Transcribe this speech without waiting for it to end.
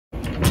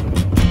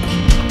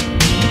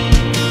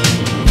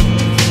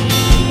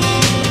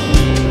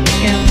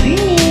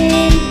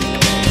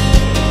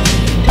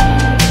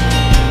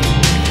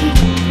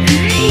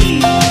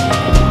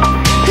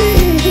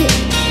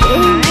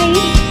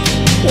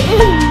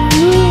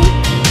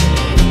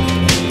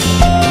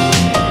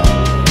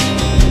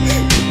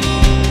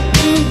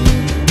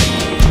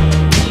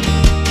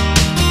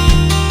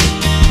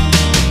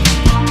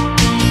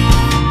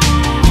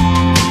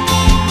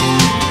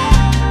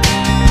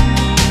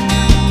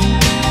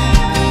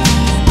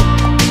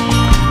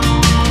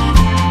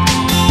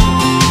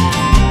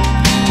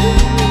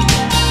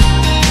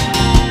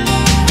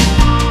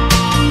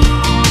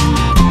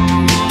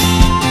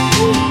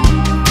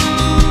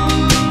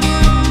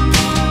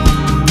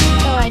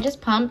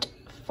just pumped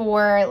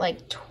for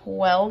like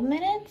 12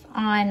 minutes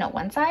on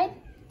one side,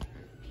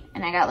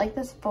 and I got like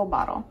this full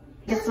bottle.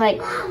 It's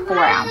like 4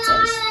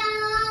 ounces.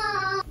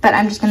 But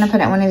I'm just gonna put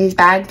it in one of these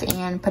bags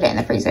and put it in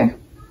the freezer.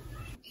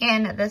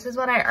 And this is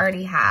what I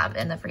already have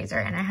in the freezer,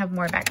 and I have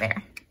more back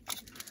there.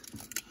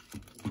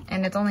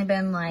 And it's only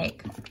been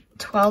like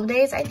 12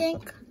 days, I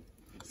think.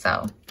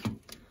 So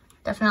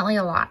definitely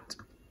a lot.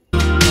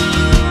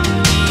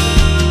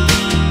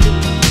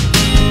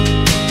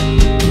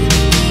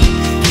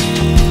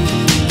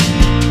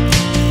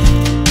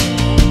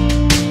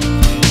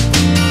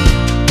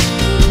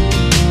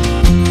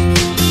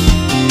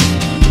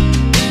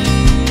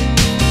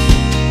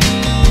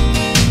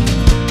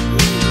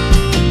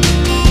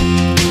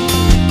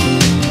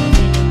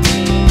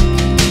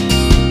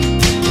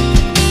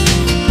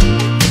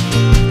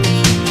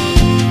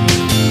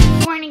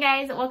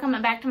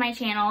 Back to my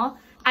channel.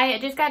 I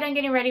just got done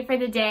getting ready for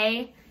the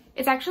day.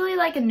 It's actually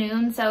like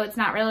noon, so it's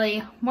not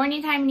really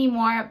morning time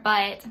anymore,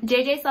 but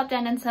JJ slept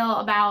in until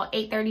about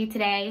 8:30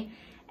 today,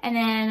 and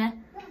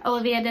then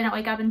Olivia didn't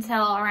wake up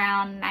until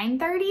around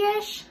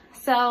 9:30ish.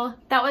 So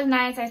that was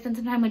nice. I spent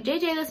some time with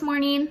JJ this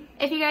morning.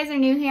 If you guys are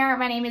new here,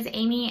 my name is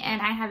Amy,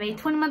 and I have a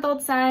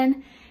 20-month-old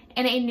son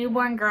and a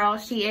newborn girl.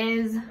 She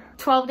is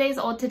 12 days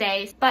old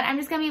today, but I'm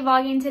just gonna be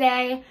vlogging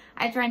today.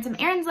 I have to run some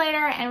errands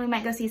later, and we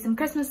might go see some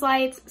Christmas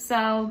lights.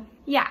 So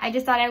yeah, I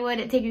just thought I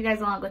would take you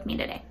guys along with me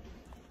today.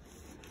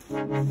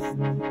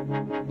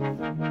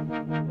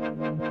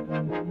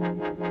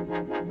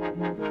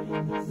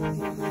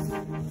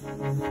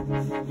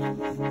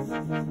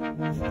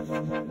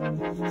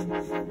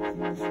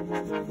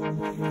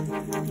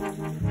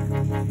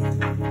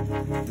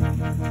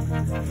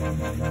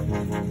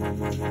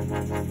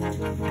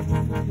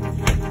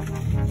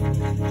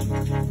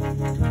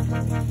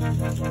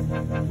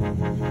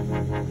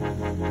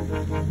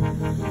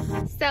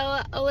 So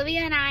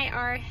Olivia and I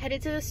are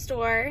headed to the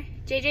store.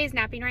 JJ's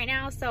napping right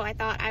now, so I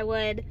thought I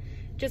would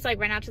just like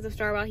run out to the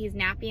store while he's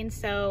napping,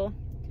 so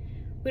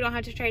we don't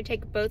have to try to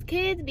take both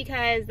kids,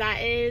 because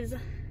that is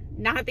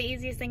not the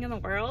easiest thing in the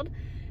world.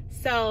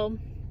 So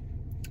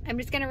I'm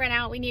just gonna run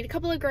out. We need a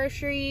couple of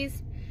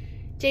groceries.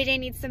 JJ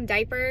needs some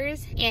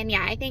diapers, and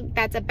yeah, I think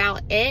that's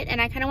about it.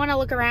 And I kind of want to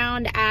look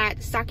around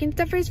at stocking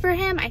stuffers for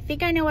him. I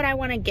think I know what I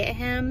want to get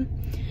him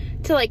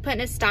to like put in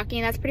his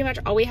stocking. That's pretty much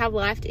all we have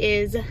left,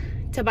 is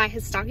to buy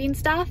his stocking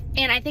stuff.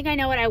 And I think I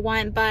know what I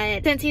want,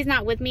 but since he's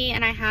not with me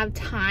and I have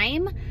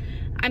time,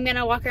 I'm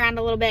gonna walk around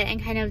a little bit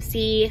and kind of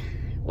see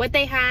what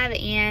they have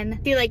and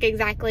see like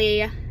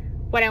exactly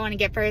what I want to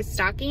get for his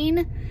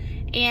stocking.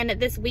 And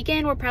this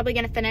weekend we're probably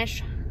gonna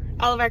finish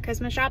all of our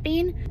Christmas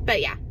shopping. But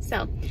yeah,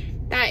 so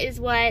that is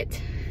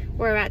what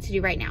we're about to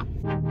do right now.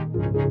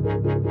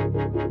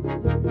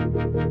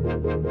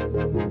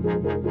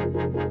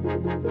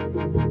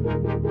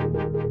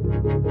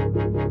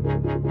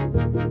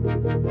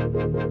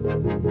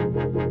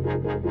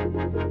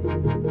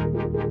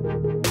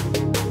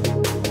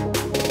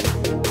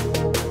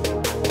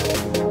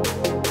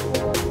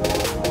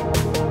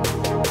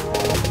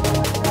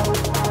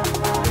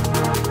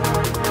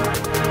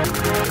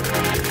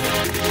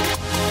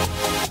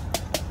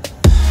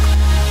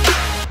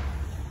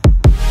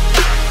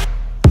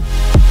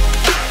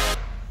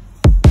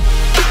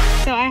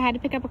 So I had to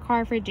pick up a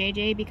car for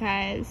JJ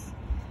because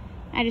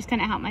I just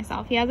couldn't help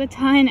myself. He has a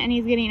ton and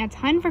he's getting a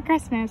ton for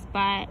Christmas,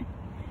 but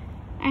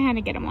I had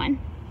to get him one.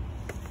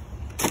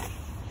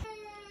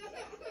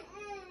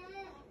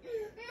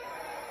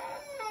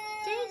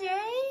 JJ!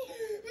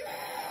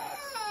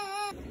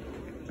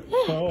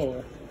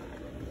 Oh.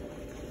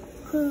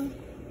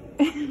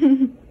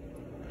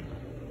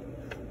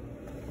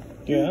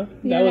 Yeah,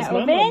 that was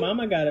Mama. Open?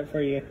 Mama got it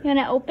for you. You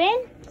wanna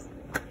open?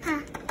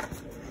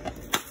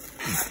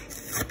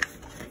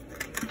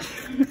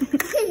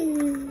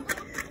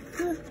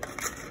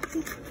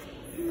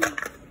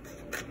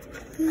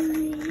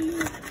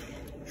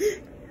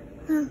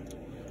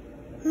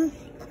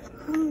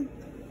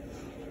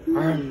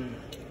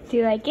 Do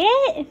you like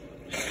it?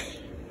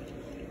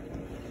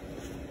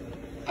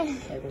 I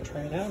can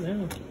try it out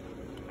now.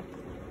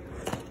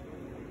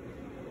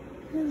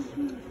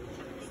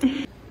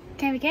 Can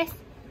I have a kiss?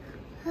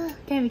 Can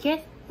I have a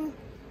kiss?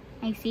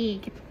 I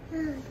see.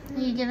 Are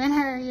you giving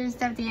her your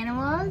stuffed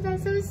animals?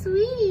 That's so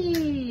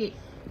sweet.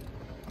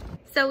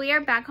 So we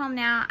are back home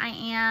now. I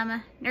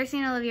am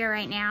nursing Olivia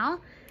right now,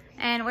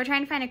 and we're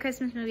trying to find a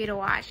Christmas movie to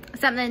watch.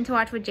 Something to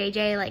watch with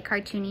JJ, like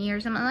cartoony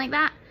or something like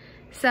that.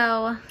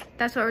 So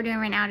that's what we're doing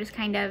right now, just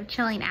kind of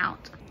chilling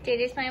out.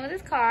 JJ's playing with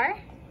his car.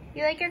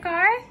 You like your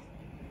car?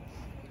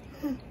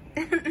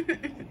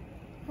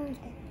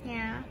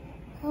 Yeah.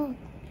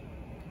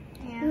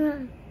 Yeah.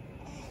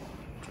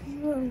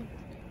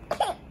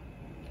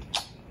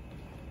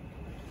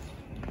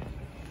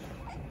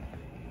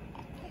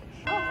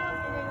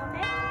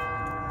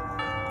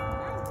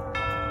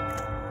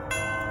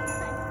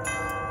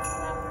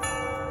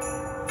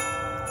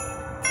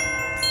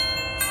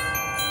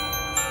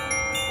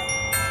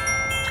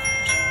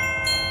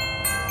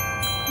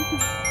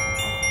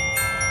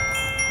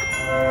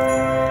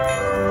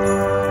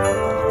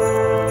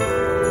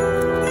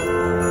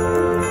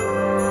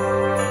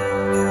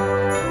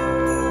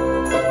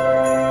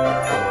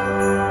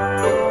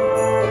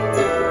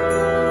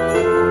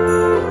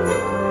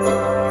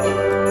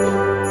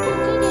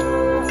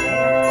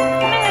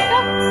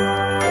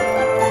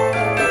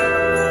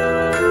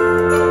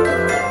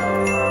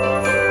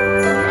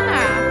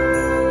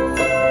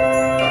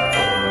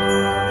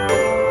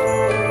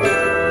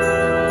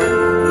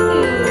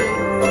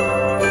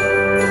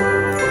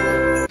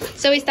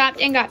 stopped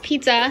and got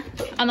pizza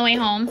on the way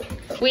home.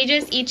 We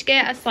just each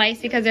get a slice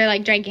because they're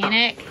like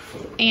gigantic,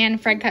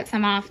 and Fred cut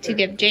some off to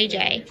give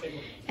JJ.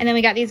 And then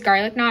we got these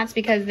garlic knots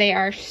because they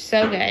are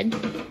so good.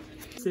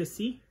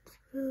 Sissy.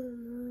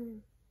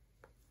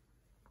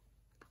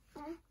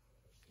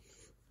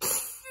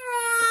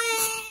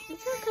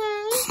 It's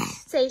okay.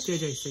 Say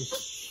JJ, say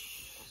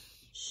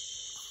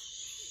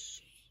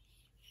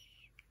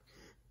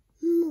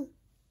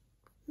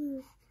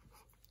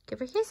give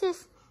her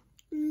kisses.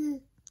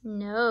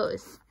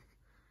 Nose.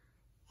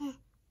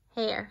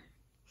 Hair.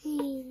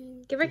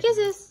 Give her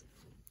kisses.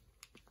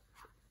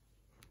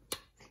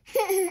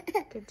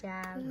 Good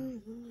job.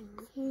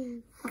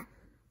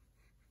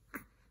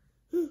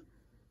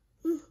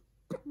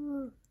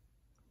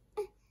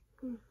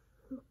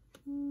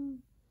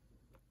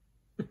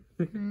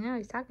 No,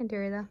 he's talking to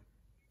her though.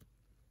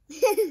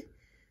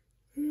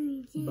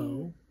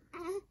 Bo.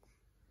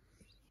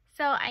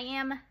 So I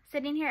am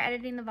sitting here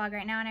editing the vlog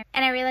right now,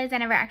 and I realized I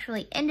never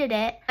actually ended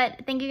it.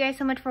 But thank you guys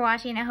so much for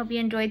watching. I hope you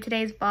enjoyed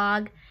today's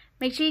vlog.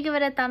 Make sure you give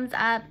it a thumbs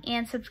up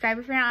and subscribe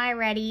if you're not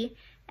already.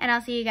 And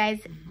I'll see you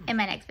guys in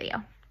my next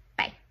video.